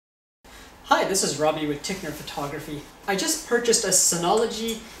Hi, this is Robbie with Tickner Photography. I just purchased a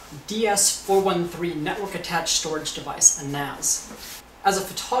Synology DS413 network attached storage device, a NAS. As a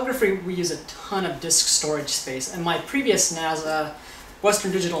photographer, we use a ton of disk storage space, and my previous NAS,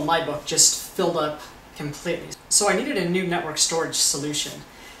 Western Digital MyBook, just filled up completely. So I needed a new network storage solution,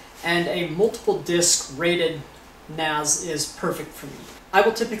 and a multiple disk rated NAS is perfect for me. I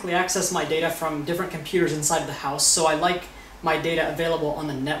will typically access my data from different computers inside the house, so I like my data available on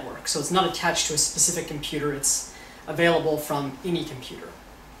the network. So it's not attached to a specific computer, it's available from any computer.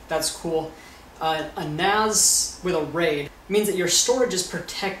 That's cool. A NAS with a RAID means that your storage is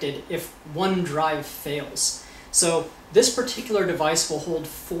protected if one drive fails. So this particular device will hold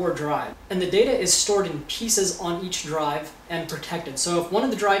 4 drives, and the data is stored in pieces on each drive and protected. So if one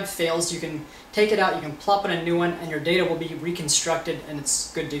of the drives fails, you can take it out, you can plop in a new one, and your data will be reconstructed and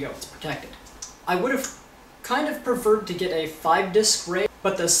it's good to go, it's protected. I would have kind of preferred to get a 5-disk RAID,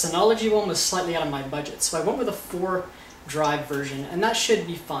 but the Synology one was slightly out of my budget, so I went with a 4-drive version, and that should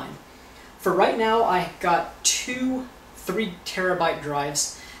be fine. For right now, I got 2 3-terabyte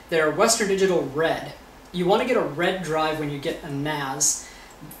drives. They're Western Digital Red. You want to get a red drive when you get a NAS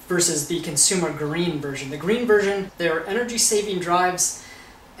versus the consumer green version. The green version, they're energy-saving drives,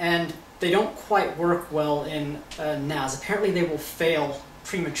 and they don't quite work well in a NAS. Apparently they will fail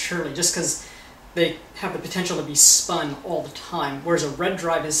prematurely just because they have the potential to be spun all the time, whereas a red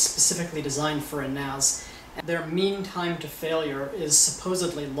drive is specifically designed for a NAS. And their mean time to failure is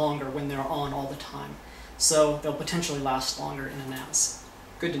supposedly longer when they're on all the time, so they'll potentially last longer in a NAS.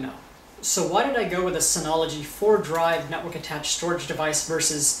 Good to know. So why did I go with a Synology 4-drive network-attached storage device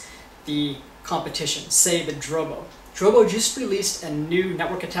versus the competition, say the Drobo? Drobo just released a new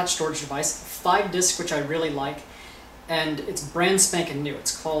network-attached storage device, 5-disc, which I really like, and it's brand spanking new.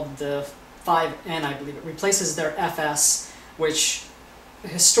 It's called the 5N, I believe. It replaces their FS, which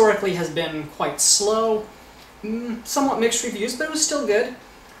historically has been quite slow, somewhat mixed reviews, but it was still good.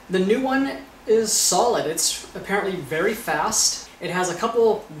 The new one is solid. It's apparently very fast. It has a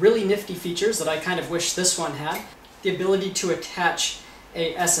couple really nifty features that I kind of wish this one had. The ability to attach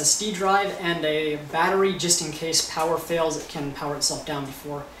a SSD drive and a battery just in case power fails. It can power itself down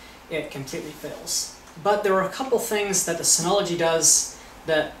before it completely fails. But there are a couple things that the Synology does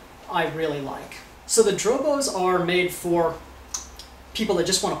that I really like. So the Drobos are made for people that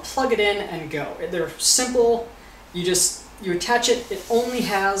just want to plug it in and go. They're simple. You attach it. It only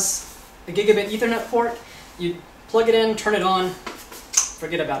has a gigabit Ethernet port. You plug it in, turn it on,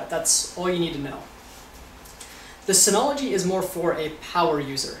 forget about it. That's all you need to know. The Synology is more for a power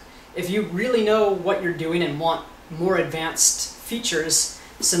user. If you really know what you're doing and want more advanced features,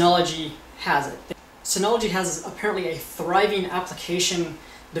 Synology has it. Synology has apparently a thriving application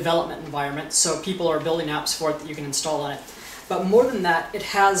development environment, so people are building apps for it that you can install on it. But more than that, it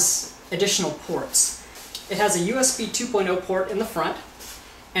has additional ports. It has a USB 2.0 port in the front,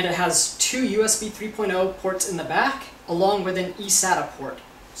 and it has 2 USB 3.0 ports in the back, along with an eSATA port.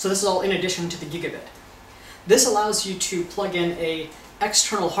 So this is all in addition to the gigabit. This allows you to plug in an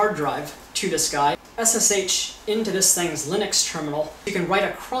external hard drive to this guy, SSH into this thing's Linux terminal. You can write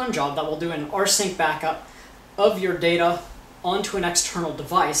a cron job that will do an rsync backup of your data onto an external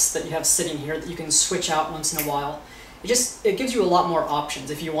device that you have sitting here that you can switch out once in a while. It gives you a lot more options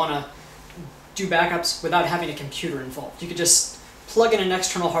if you want to do backups without having a computer involved. You could just plug in an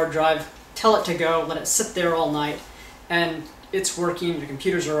external hard drive, tell it to go, let it sit there all night, and it's working, your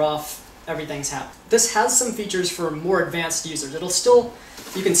computers are off, everything's happy. This has some features for more advanced users.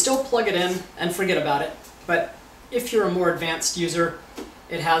 You can still plug it in and forget about it, but if you're a more advanced user,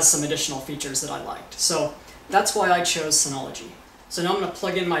 it has some additional features that I liked. So that's why I chose Synology. So now I'm going to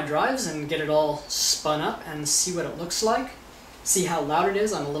plug in my drives and get it all spun up and see what it looks like. See how loud it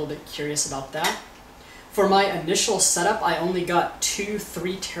is. I'm a little bit curious about that. For my initial setup, I only got 2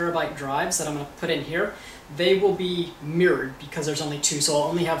 3-terabyte drives that I'm going to put in here. They will be mirrored because there's only 2, so I'll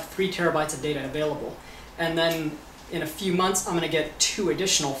only have 3 terabytes of data available. And then in a few months, I'm going to get 2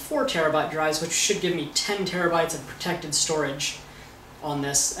 additional 4-terabyte drives, which should give me 10 terabytes of protected storage on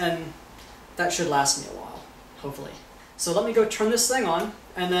this, and that should last me a while, hopefully. So let me go turn this thing on,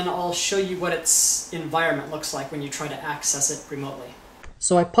 and then I'll show you what its environment looks like when you try to access it remotely.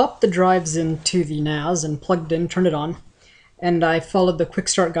 So I popped the drives into the NAS and plugged it in, turned it on, and I followed the quick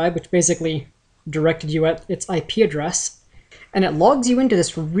start guide, which basically directed you at its IP address, and it logs you into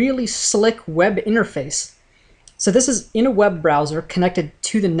this really slick web interface. So this is in a web browser connected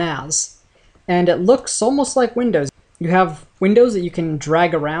to the NAS, and it looks almost like Windows. You have windows that you can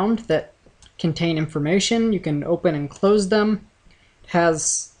drag around that contain information. You can open and close them. It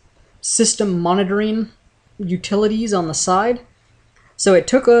has system monitoring utilities on the side. So it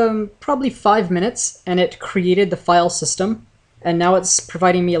took probably 5 minutes, and it created the file system, and now it's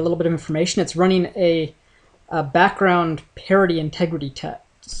providing me a little bit of information. It's running a background parity integrity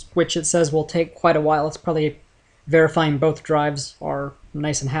test, which it says will take quite a while. It's probably verifying both drives are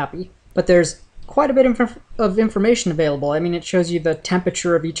nice and happy. But there's quite a bit of information available. I mean, it shows you the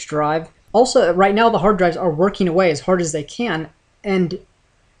temperature of each drive. Also, right now the hard drives are working away as hard as they can, and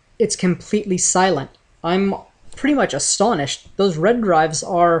it's completely silent. I'm pretty much astonished. Those red drives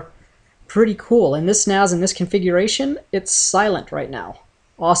are pretty cool. In this NAS, in this configuration, it's silent right now.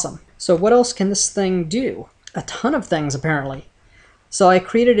 Awesome. So what else can this thing do? A ton of things, apparently. So I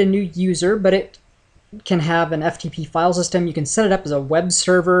created a new user, but it can have an FTP file system. You can set it up as a web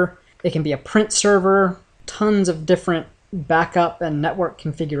server. It can be a print server. Tons of different backup and network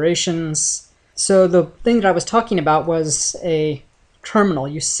configurations. So the thing that I was talking about was a terminal.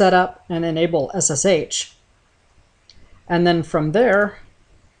 You set up and enable SSH. And then from there,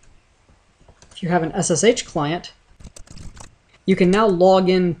 if you have an SSH client, you can now log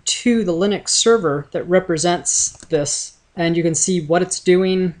in to the Linux server that represents this, and you can see what it's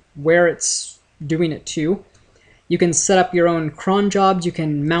doing, where it's doing it to. You can set up your own cron jobs. You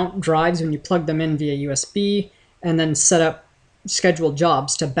can mount drives when you plug them in via USB, and then set up scheduled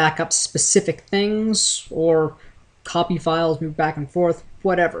jobs to back up specific things or copy files, move back and forth,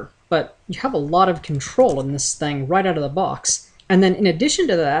 whatever. But you have a lot of control in this thing right out of the box. And then in addition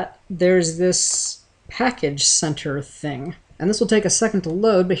to that, there's this package center thing. And this will take a second to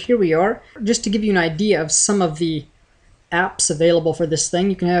load, but here we are. Just to give you an idea of some of the apps available for this thing,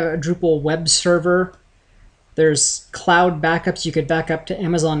 you can have a Drupal web server. There's cloud backups. You could back up to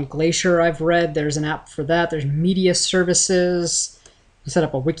Amazon Glacier, I've read. There's an app for that. There's media services. You set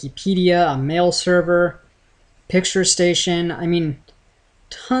up a Wikipedia, a mail server, picture station. I mean,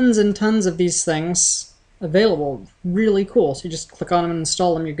 tons and tons of these things available. Really cool. So you just click on them and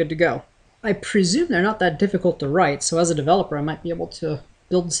install them, you're good to go. I presume they're not that difficult to write, so as a developer I might be able to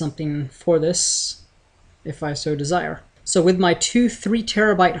build something for this if I so desire. So with my two 3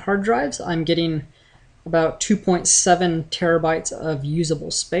 terabyte hard drives, I'm getting about 2.7 terabytes of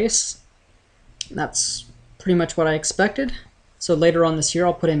usable space. That's pretty much what I expected. So later on this year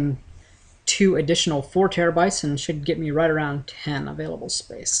I'll put in 2 additional 4 terabytes and should get me right around 10 available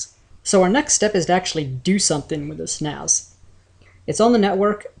space. So our next step is to actually do something with this NAS. It's on the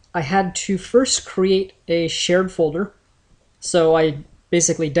network. I had to first create a shared folder. So I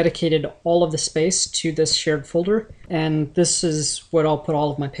basically dedicated all of the space to this shared folder, and this is what I'll put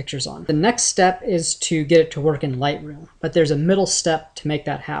all of my pictures on. The next step is to get it to work in Lightroom, but there's a middle step to make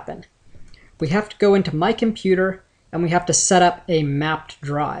that happen. We have to go into My Computer, and we have to set up a mapped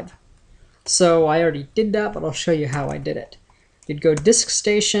drive. So I already did that, but I'll show you how I did it. You'd go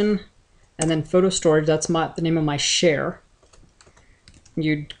DiskStation, and then Photo Storage, that's the name of my share.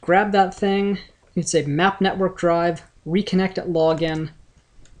 You'd grab that thing, you'd say Map Network Drive, reconnect at login.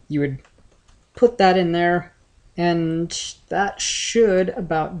 You would put that in there, and that should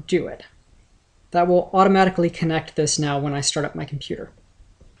about do it. That will automatically connect this now when I start up my computer.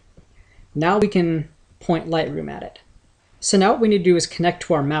 Now we can point Lightroom at it. So now what we need to do is connect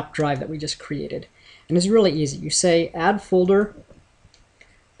to our map drive that we just created. And it's really easy. You say add folder,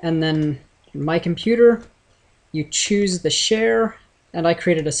 and then My Computer, you choose the share, and I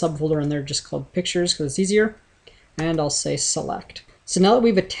created a subfolder in there just called Pictures because it's easier, and I'll say select. So now that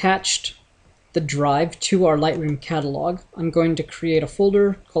we've attached the drive to our Lightroom catalog, I'm going to create a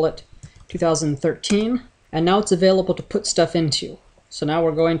folder, call it 2013, and now it's available to put stuff into. So now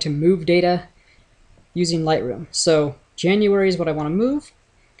we're going to move data using Lightroom. So January is what I want to move.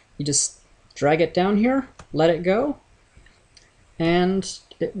 You just drag it down here, let it go, and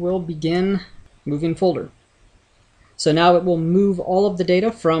it will begin moving folder. So now it will move all of the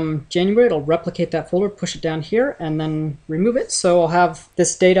data from January. It'll replicate that folder, push it down here, and then remove it. So I'll have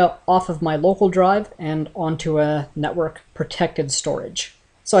this data off of my local drive and onto a network protected storage.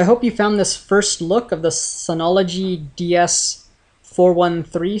 So I hope you found this first look of the Synology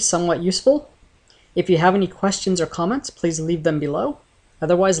DS413 somewhat useful. If you have any questions or comments, please leave them below.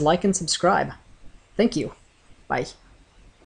 Otherwise, like and subscribe. Thank you. Bye.